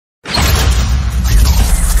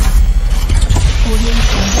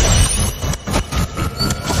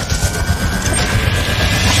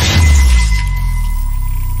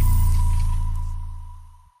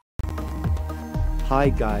Hi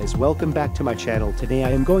guys, welcome back to my channel. Today I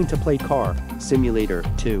am going to play Car Simulator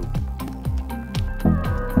 2.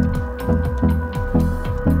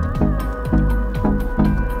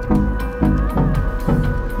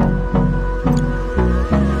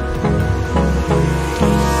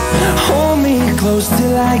 Hold me close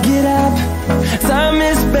till I get up. Time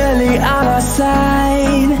is barely on our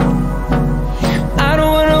side. I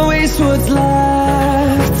don't wanna waste what's left.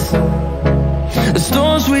 The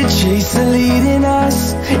storms we chase are leading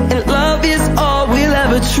us, and love is all we'll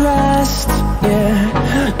ever trust.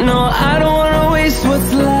 Yeah, no, I don't wanna waste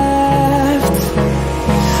what's left.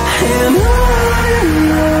 And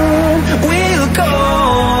on we'll go,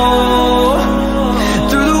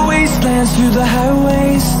 through the wastelands, through the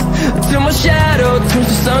highways, till my shadow turns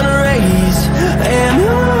to sun rays. And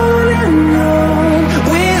on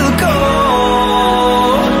we'll go,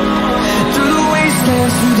 through the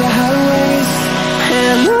wastelands, through the highways,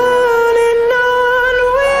 and on we'll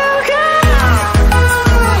go.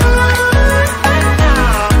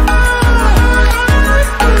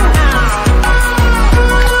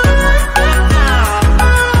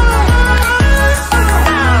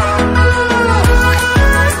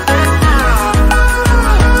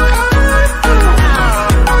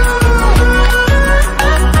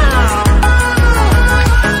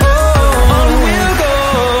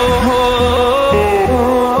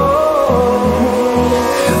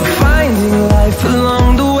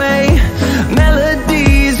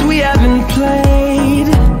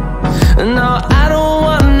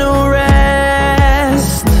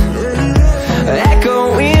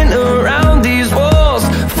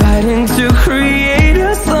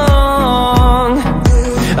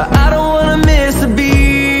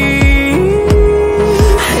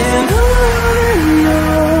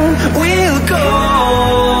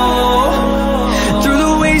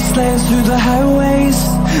 Through the highways,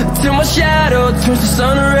 till my shadow turns to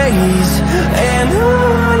sun rays. And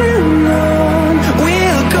on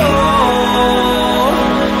we'll go,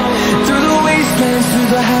 through the wastelands, through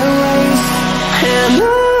the highways, and on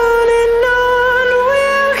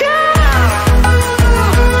we'll go.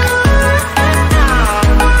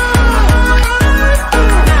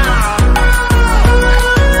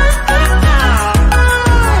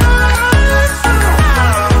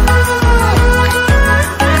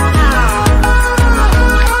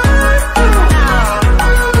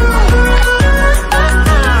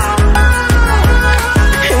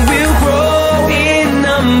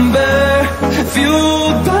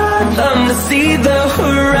 See the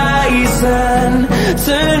horizon,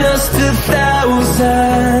 turn us to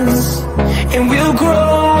thousands, and we'll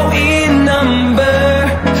grow in number,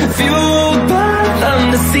 fueled by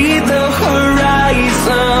them to see the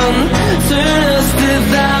horizon, turn us to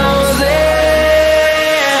thousands,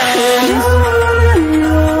 and on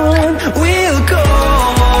we'll go,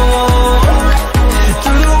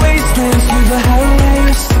 through the wastelands, through the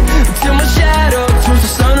highways, till my shadow turns to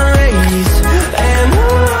sun rays. And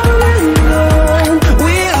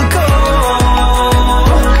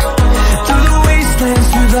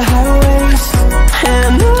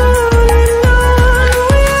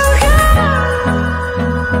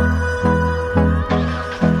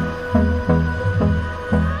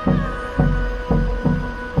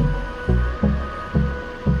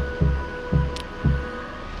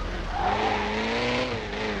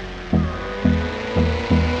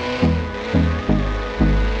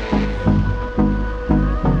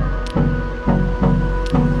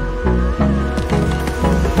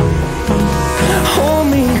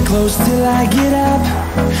close till I get up.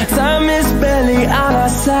 Time is barely on our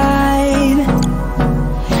side.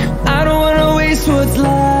 I don't wanna waste what's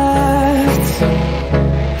left.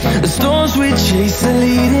 The storms we chase are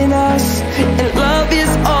leading us, and love is